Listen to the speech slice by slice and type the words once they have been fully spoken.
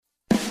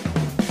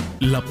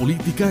La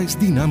política es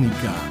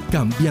dinámica,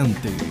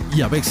 cambiante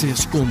y a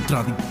veces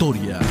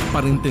contradictoria.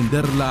 Para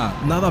entenderla,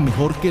 nada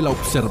mejor que la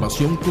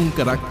observación con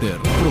carácter,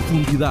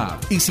 profundidad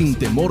y sin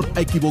temor a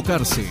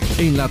equivocarse.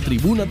 En la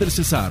Tribuna del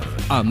Cesar,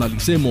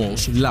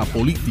 analicemos la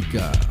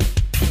política.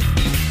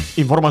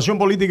 Información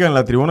política en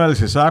la Tribuna del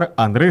Cesar.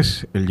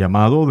 Andrés, el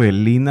llamado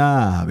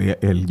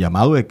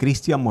de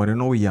Cristian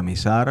Moreno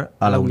Villamizar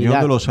a la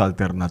Unión de los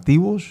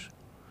Alternativos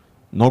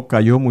no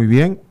cayó muy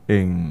bien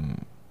en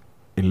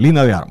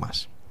Lina de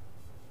Armas.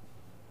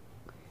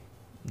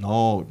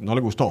 No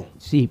le gustó.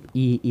 Sí,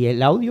 y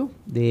el audio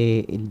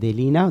de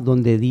Lina,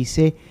 donde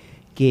dice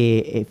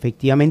que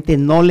efectivamente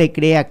no le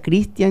cree a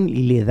Cristian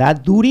y le da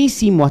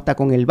durísimo, hasta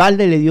con el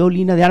balde le dio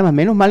Lina de Armas.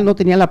 Menos mal no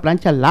tenía la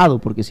plancha al lado,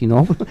 porque si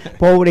no,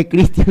 pobre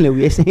Cristian le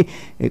hubiese,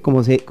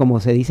 como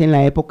se dice en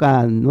la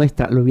época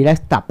nuestra, lo hubiera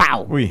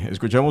estapado. Uy,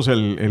 escuchamos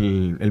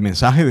el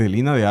mensaje de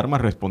Lina de Armas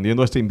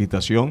respondiendo a esta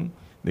invitación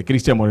de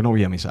Cristian Moreno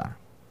Villamizar.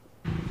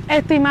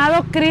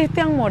 Estimado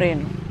Cristian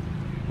Moreno,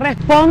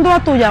 respondo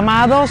a tu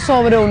llamado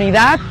sobre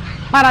unidad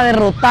para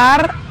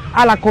derrotar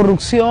a la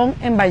corrupción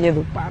en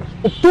Valledupar.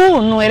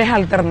 Tú no eres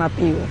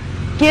alternativo.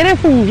 Quieres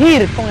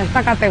fungir con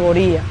esta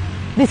categoría,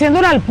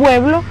 diciéndole al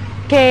pueblo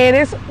que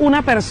eres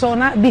una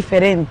persona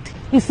diferente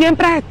y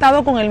siempre has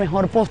estado con el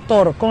mejor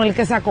postor, con el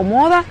que se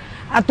acomoda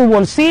a tu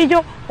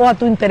bolsillo o a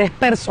tu interés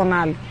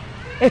personal.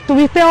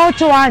 Estuviste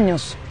 8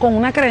 años con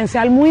una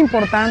credencial muy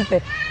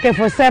importante que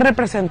fue ser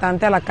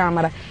representante a la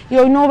Cámara y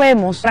hoy no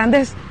vemos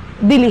grandes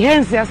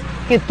diligencias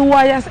que tú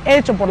hayas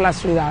hecho por la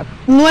ciudad.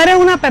 No eres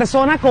una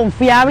persona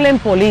confiable en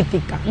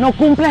política, no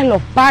cumples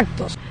los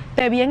pactos.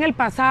 Te vi en el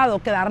pasado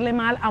quedarle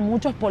mal a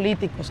muchos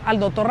políticos. Al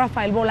doctor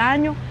Rafael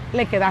Bolaño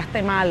le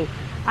quedaste mal,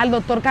 al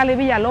doctor Caleb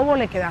Villalobos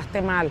le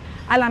quedaste mal,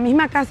 a la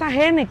misma Casa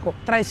Génico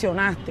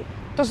traicionaste.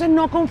 Entonces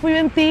no confío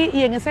en ti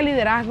y en ese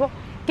liderazgo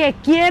que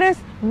quieres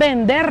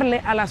venderle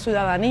a la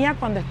ciudadanía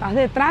cuando estás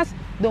detrás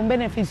de un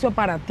beneficio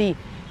para ti.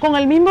 Con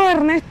el mismo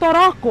Ernesto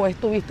Orozco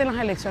estuviste en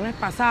las elecciones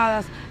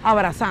pasadas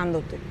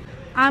abrazándote.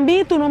 A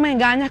mí tú no me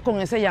engañas con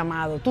ese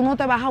llamado, tú no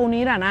te vas a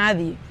unir a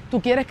nadie,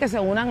 tú quieres que se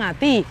unan a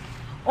ti.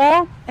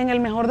 O, en el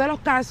mejor de los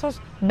casos,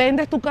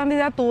 vendes tu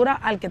candidatura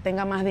al que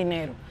tenga más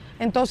dinero.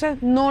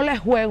 Entonces no le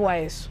juego a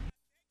eso.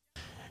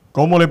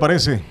 ¿Cómo le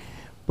parece?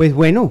 Pues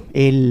bueno,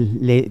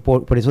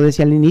 por eso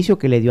decía al inicio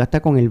que le dio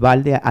hasta con el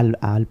balde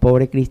al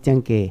pobre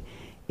Cristian que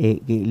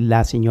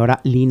la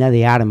señora Lina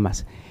de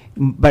Armas.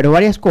 Pero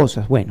varias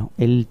cosas. Bueno,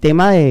 el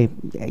tema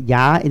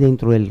ya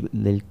dentro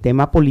del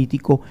tema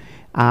político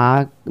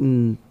ha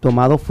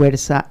tomado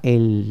fuerza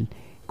el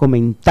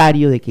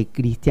comentario de que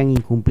Cristian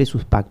incumple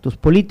sus pactos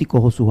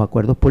políticos o sus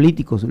acuerdos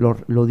políticos.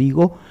 Lo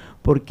digo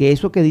porque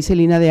eso que dice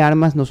Lina de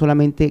Armas, no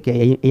solamente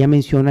que ella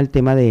menciona el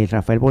tema de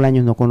Rafael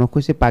Bolaños, no conozco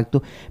ese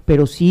pacto,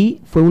 pero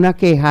sí fue una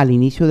queja al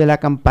inicio de la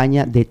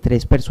campaña de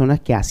 3 personas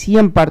que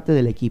hacían parte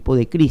del equipo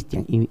de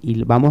Cristian,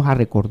 y vamos a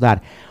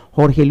recordar: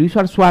 Jorge Luis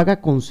Arzuaga,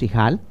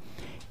 concejal;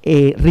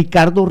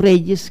 Ricardo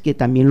Reyes, que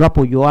también lo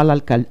apoyó a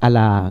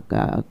la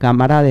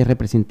Cámara de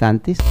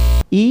Representantes;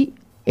 y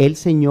el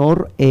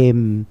señor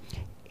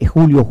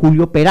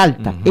Julio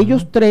Peralta. Uh-huh.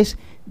 Ellos 3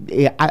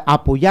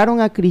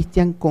 apoyaron a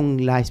Cristian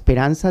con la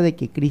esperanza de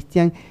que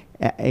Cristian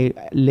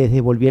les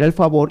devolviera el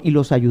favor y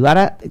los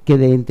ayudara, que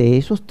de entre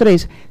esos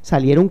 3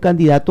 saliera un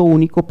candidato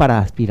único para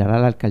aspirar a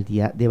la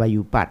alcaldía de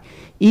Valledupar.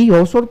 Y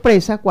oh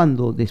sorpresa,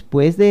 cuando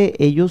después de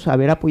ellos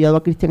haber apoyado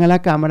a Cristian a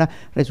la Cámara,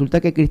 resulta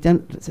que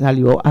Cristian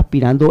salió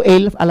aspirando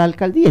él a la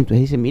alcaldía.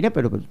 Entonces dice: mire,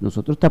 pero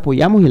nosotros te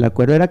apoyamos y el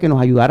acuerdo era que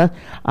nos ayudaras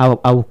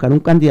a buscar un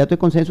candidato de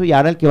consenso, y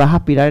ahora el que vas a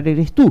aspirar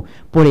eres tú.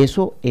 Por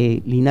eso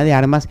Lina de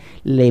Armas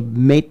le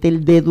mete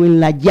el dedo en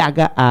la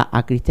llaga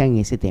a Cristian en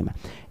ese tema.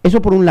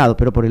 Eso por un lado,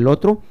 pero por el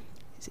otro,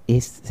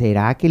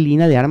 ¿será que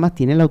Lina de Armas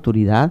tiene la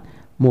autoridad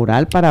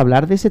moral para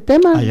hablar de ese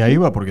tema? Allá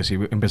iba, porque si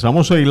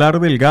empezamos a hilar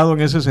delgado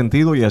en ese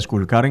sentido y a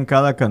esculcar en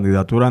cada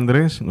candidatura,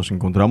 Andrés, nos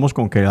encontramos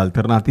con que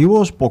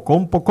alternativos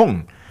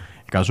pocón.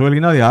 El caso de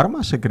Lina de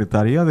Armas,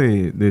 secretaria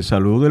de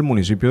Salud del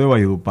municipio de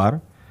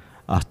Valledupar,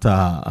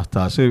 hasta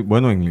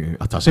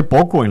hace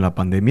poco en la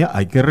pandemia,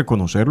 hay que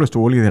reconocerlo,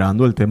 estuvo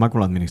liderando el tema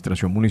con la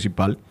administración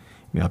municipal.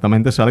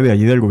 Inmediatamente sale de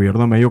allí del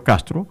gobierno de Medio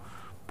Castro,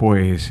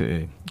 pues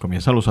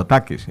comienzan los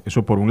ataques.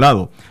 Eso por un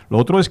lado. Lo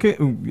otro es que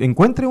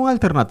encuentre un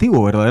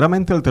alternativo,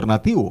 verdaderamente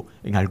alternativo.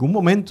 En algún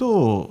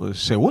momento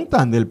se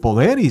untan del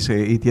poder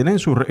y tienen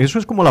eso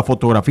es como la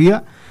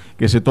fotografía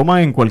que se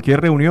toma en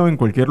cualquier reunión, en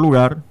cualquier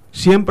lugar.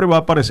 Siempre va a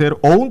aparecer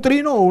o un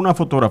trino o una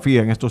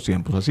fotografía en estos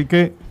tiempos. Así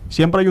que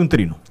siempre hay un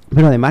trino.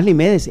 Pero además,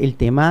 Limedes, el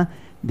tema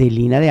de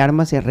Lina de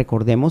Armas,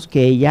 recordemos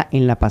que ella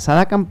en la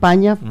pasada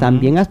campaña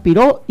también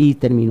aspiró y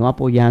terminó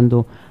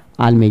apoyando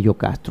al Medio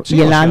Castro. Sí,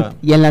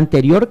 y en la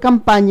anterior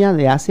campaña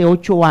de hace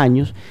 8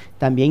 años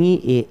también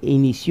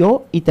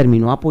inició y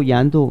terminó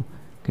apoyando,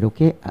 creo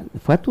que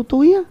fue a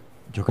Tutuía.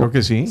 Yo creo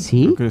que sí.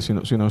 ¿Sí? Creo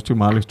que si no estoy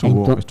mal,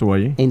 estuvo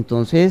allí.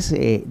 Entonces,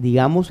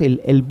 digamos,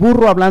 el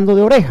burro hablando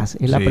de orejas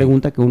es la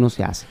pregunta que uno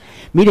se hace.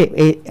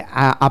 Mire,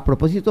 a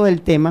propósito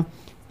del tema,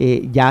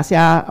 ya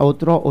sea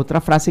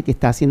otra frase que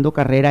está haciendo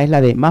carrera es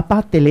la de más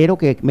pastelero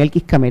que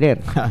Melquis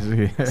Camerer.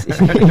 Sí.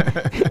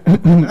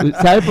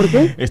 ¿Sabe por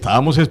qué?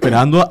 Estábamos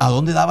esperando a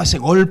dónde daba ese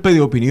golpe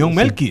de opinión sí.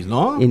 Melquis,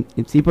 ¿no?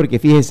 Sí, porque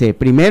fíjese,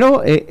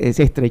 primero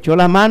se estrechó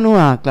la mano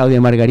a Claudia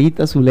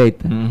Margarita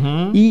Zuleta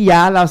y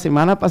ya la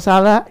semana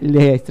pasada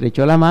le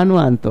estrechó la mano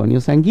a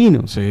Antonio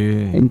Sanguino. Sí.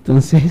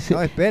 Entonces...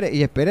 No,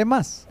 espere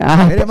más.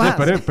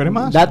 Espere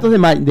más. Datos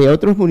de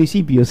otros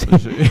municipios. Sí.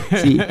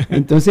 Sí.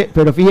 Entonces,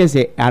 pero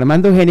fíjese,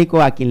 Armando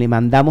Génico, a quien le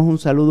mandamos un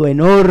saludo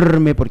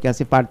enorme porque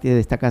hace parte de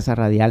esta casa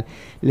radial,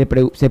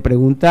 se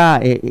pregunta,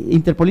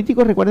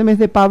 Interpolítico, recuérdeme, es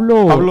de Paul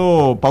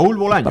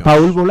Bolaños.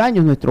 Paul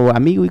Bolaños, nuestro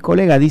amigo y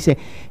colega, dice,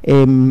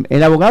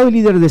 el abogado y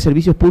líder de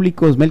servicios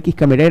públicos Melquis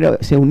Camerer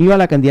se unió a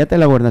la candidata de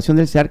la gobernación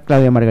del CEAR,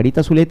 Claudia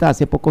Margarita Zuleta,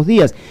 hace pocos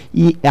días,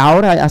 y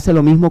ahora hace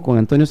lo mismo con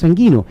Antonio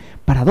Sanguino.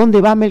 ¿Para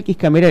dónde va Melquis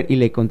Camerer? Y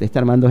le contesta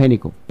Armando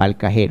Génico, pa'l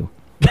cajero.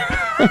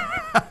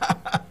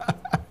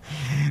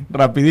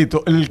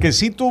 Rapidito, la que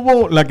sí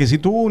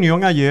tuvo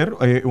unión ayer,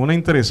 una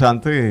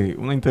interesante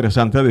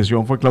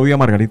adhesión fue Claudia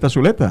Margarita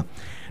Zuleta.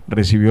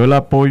 Recibió el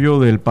apoyo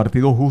del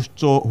partido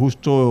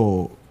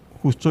Justo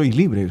y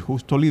Libres.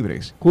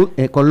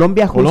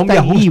 Colombia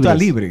Justa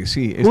Libre,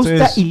 sí.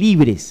 Justa y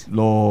Libres.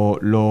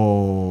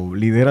 Lo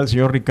lidera el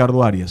señor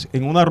Ricardo Arias.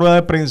 En una rueda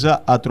de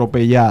prensa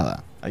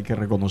atropellada. Hay que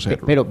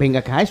reconocerlo. Pero venga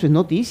acá, eso es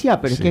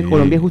noticia, pero sí. Es que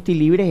Colombia Justa y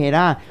Libre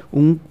era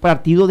un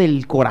partido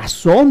del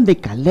corazón de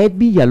Caleb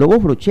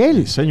Villalobos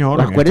Brochel. Sí,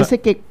 señor. Acuérdense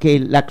que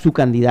su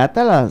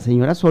candidata, la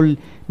señora Sol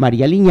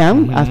María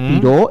Liñán,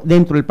 aspiró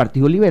dentro del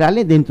Partido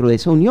Liberal, dentro de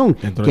esa unión.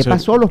 ¿Qué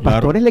pasó? Los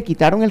pastores le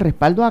quitaron el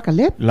respaldo a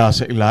Caleb.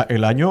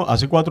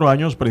 Hace 4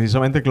 años,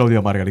 precisamente,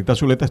 Claudia Margarita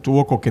Zuleta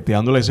estuvo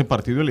coqueteándole a ese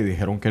partido y le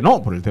dijeron que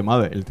no, por el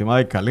tema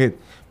de Caleb.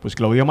 Pues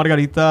Claudia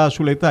Margarita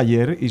Zuleta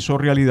ayer hizo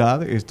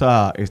realidad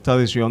esta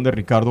adhesión de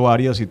Ricardo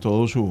Arias y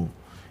toda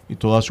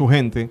su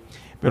gente.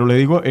 Pero le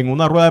digo, en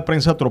una rueda de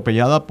prensa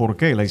atropellada, ¿por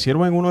qué? La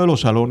hicieron en uno de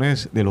los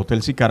salones del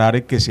Hotel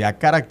Sicarare, que se ha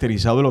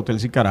caracterizado el Hotel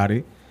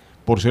Sicarare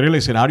por ser el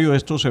escenario de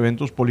estos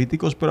eventos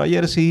políticos, pero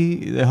ayer sí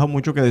deja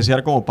mucho que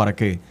desear como para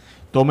que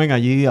tomen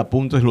allí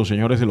apuntes los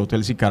señores del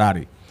Hotel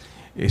Sicarare.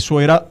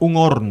 Eso era un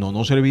horno,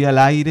 no servía el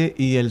aire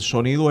y el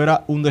sonido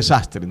era un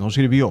desastre, no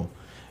sirvió.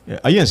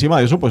 Ahí encima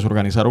de eso, pues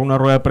organizaron una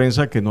rueda de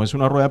prensa que no es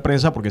una rueda de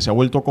prensa porque se ha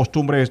vuelto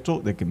costumbre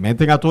esto de que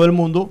meten a todo el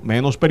mundo,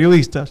 menos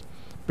periodistas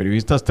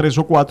 3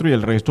 o 4 y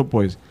el resto,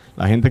 pues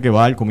la gente que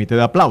va al comité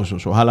de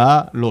aplausos.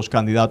 Ojalá los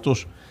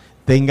candidatos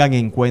tengan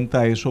en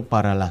cuenta eso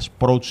para las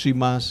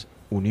próximas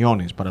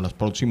uniones, para los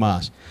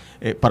próximos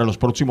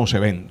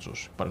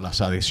eventos, para las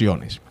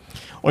adhesiones.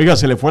 Oiga,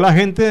 se le fue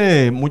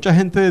mucha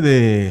gente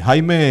de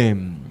Jaime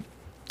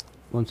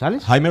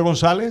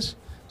González.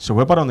 Se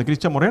fue para donde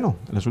Cristian Moreno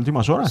en las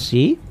últimas horas.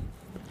 Sí.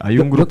 Hay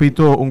un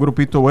grupito,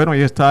 bueno,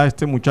 ahí está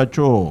este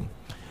muchacho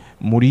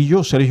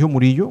Murillo, Sergio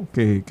Murillo,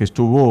 que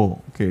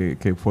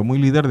fue muy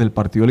líder del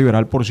Partido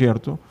Liberal, por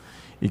cierto,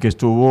 y que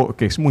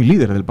es muy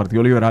líder del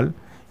Partido Liberal,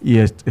 y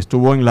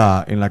estuvo en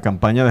la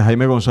campaña de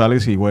Jaime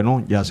González, y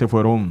bueno, ya se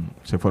fueron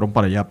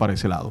para allá, para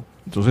ese lado.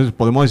 Entonces,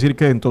 podemos decir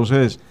que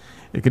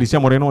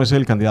Cristian Moreno es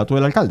el candidato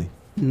del alcalde.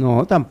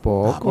 No,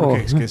 tampoco.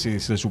 Porque es que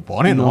se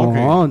supone, ¿no?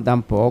 No,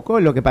 tampoco.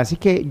 Lo que pasa es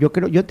que yo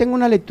tengo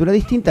una lectura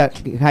distinta.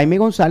 Jaime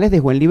González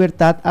dejó en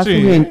libertad a su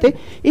gente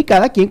y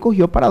cada quien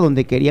cogió para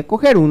donde quería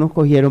coger. Unos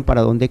cogieron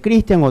para donde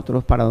Cristian,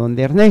 otros para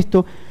donde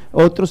Ernesto,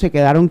 otros se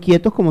quedaron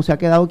quietos, como se ha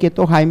quedado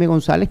quieto Jaime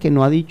González, que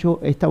no ha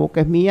dicho esta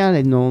boca es mía,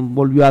 no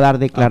volvió a dar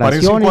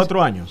declaraciones. Aparece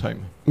 4 años,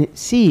 Jaime.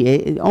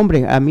 Sí,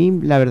 hombre, a mí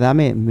la verdad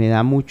me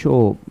da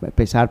mucho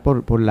pesar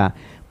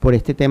por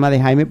este tema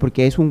de Jaime,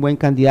 porque es un buen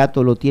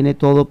candidato, lo tiene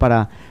todo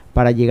para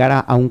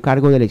llegar a un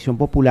cargo de elección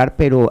popular,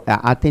 pero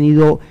ha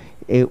tenido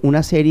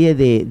una serie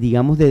de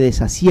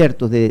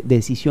desaciertos, de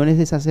decisiones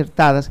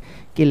desacertadas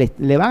que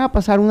le van a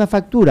pasar una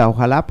factura.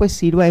 Ojalá pues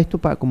sirva esto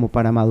como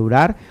para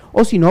madurar,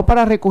 o si no,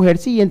 para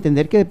recogerse y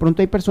entender que de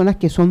pronto hay personas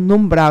que son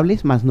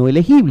nombrables más no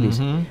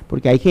elegibles,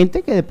 porque hay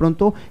gente que de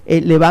pronto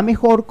le va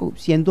mejor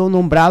siendo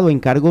nombrado en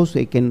cargos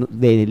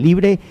de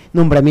libre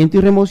nombramiento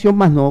y remoción,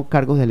 más no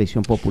cargos de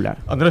elección popular.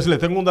 Andrés, le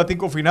tengo un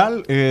datico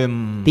final.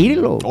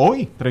 Tírelo.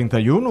 Hoy,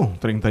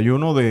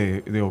 31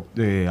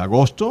 de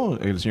agosto,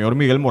 el señor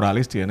Miguel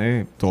Morales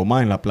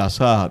toma en la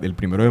plaza del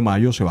 1 de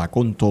mayo, se va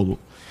con todo.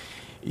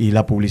 Y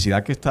la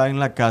publicidad que está en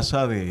la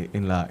casa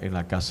en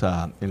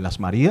Las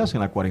Marías,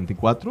 en la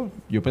 44,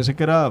 yo pensé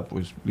que era,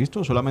 pues,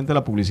 listo, solamente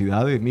la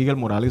publicidad de Miguel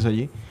Morales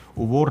allí.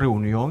 Hubo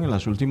reunión en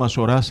las últimas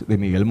horas de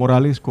Miguel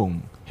Morales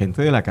con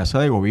gente de la Casa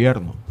de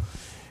Gobierno.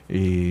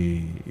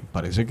 Y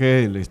parece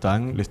que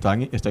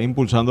está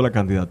impulsando la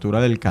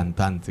candidatura del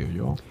cantante,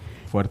 ¿oyó?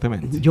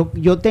 Fuertemente.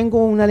 Yo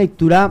tengo una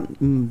lectura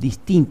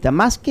distinta.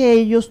 Más que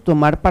ellos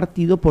tomar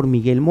partido por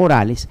Miguel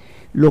Morales,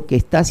 lo que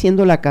está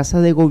haciendo la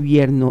Casa de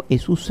Gobierno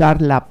es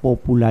usar la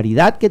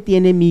popularidad que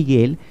tiene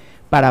Miguel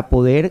para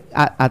poder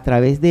a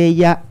través de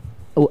ella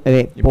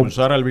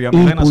impulsar a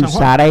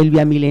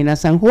Elvia Milena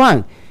San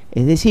Juan.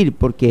 Es decir,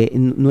 porque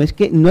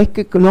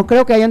no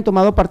creo que hayan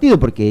tomado partido,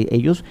 porque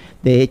ellos,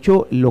 de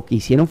hecho, lo que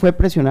hicieron fue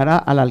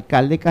presionar al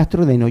alcalde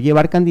Castro de no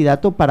llevar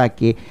candidato para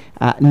que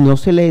no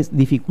se les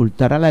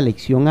dificultara la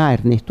elección a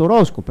Ernesto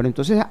Orozco. Pero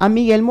entonces a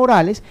Miguel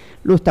Morales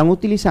lo están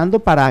utilizando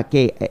para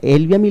que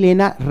Elvia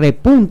Milena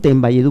repunte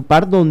en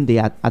Valledupar,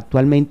 donde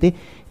actualmente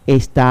le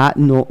está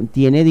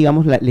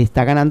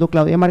ganando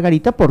Claudia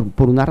Margarita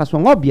por una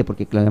razón obvia,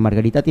 porque Claudia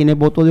Margarita tiene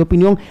voto de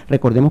opinión.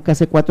 Recordemos que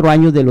hace 4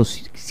 años, de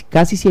los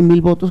casi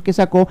 100,000 votos que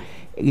sacó,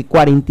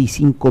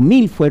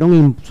 45,000 fueron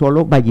en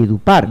solo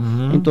Valledupar.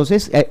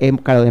 Entonces,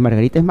 Claudia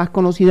Margarita es más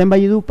conocida en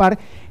Valledupar,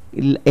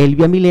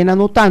 Elvia Milena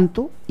no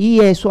tanto, y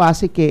eso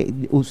hace que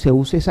se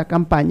use esa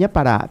campaña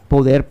para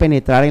poder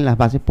penetrar en las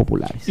bases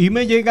populares. Y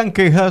me llegan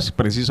quejas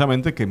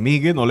precisamente que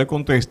Miguel no le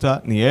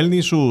contesta, ni él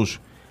ni sus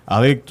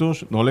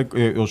adeptos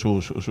o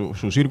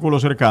su círculo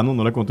cercano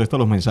no le contesta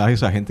los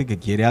mensajes a gente que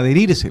quiere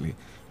adherírsele.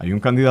 Hay un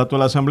candidato a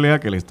la asamblea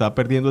que le está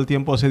perdiendo el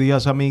tiempo hace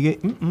días a Miguel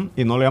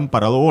y no le han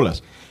parado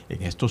bolas.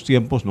 En estos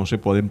tiempos no se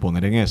pueden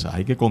poner en esa.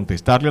 Hay que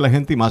contestarle a la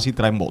gente, y más si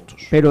traen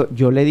votos. Pero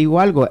yo le digo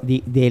algo,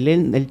 dele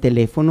el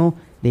teléfono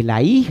de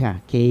la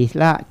hija, que es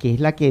la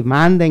que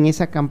manda en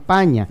esa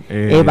campaña,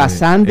 Eva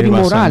Sandri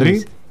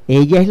Morales.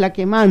 Ella es la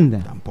que manda.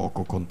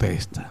 Tampoco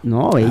contesta.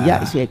 No,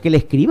 ella, si es que le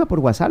escriba por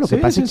WhatsApp. Lo que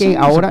pasa es que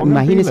ahora,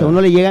 imagínense, uno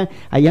le llegan,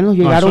 allá nos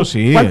llegaron.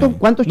 Sí.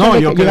 ¿Cuántos chats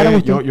llegaron a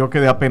usted? Yo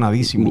quedé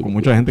apenadísimo con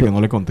mucha gente que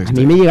no le contesta. A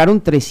mí me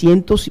llegaron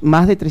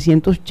más de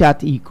 300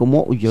 chats, y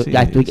como yo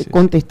ya estoy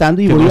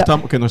contestando y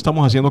que no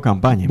estamos haciendo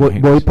campaña.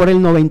 Voy por el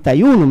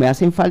 91, me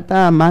hacen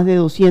falta más de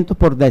 200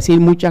 por decir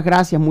muchas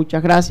gracias.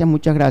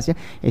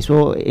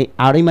 Eso,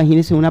 ahora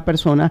imagínense una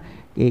persona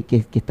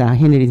que está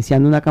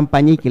gerenciando una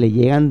campaña y que le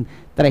llegan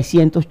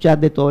 300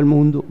 chats de todo el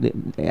mundo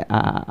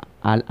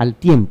al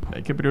tiempo.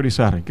 Hay que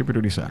priorizar.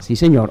 Sí,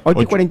 señor.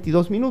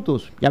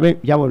 8:42,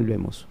 ya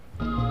volvemos.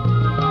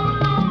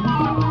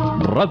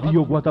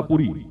 Radio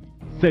Guatapurí,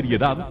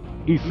 seriedad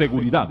y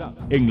seguridad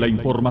en la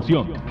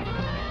información.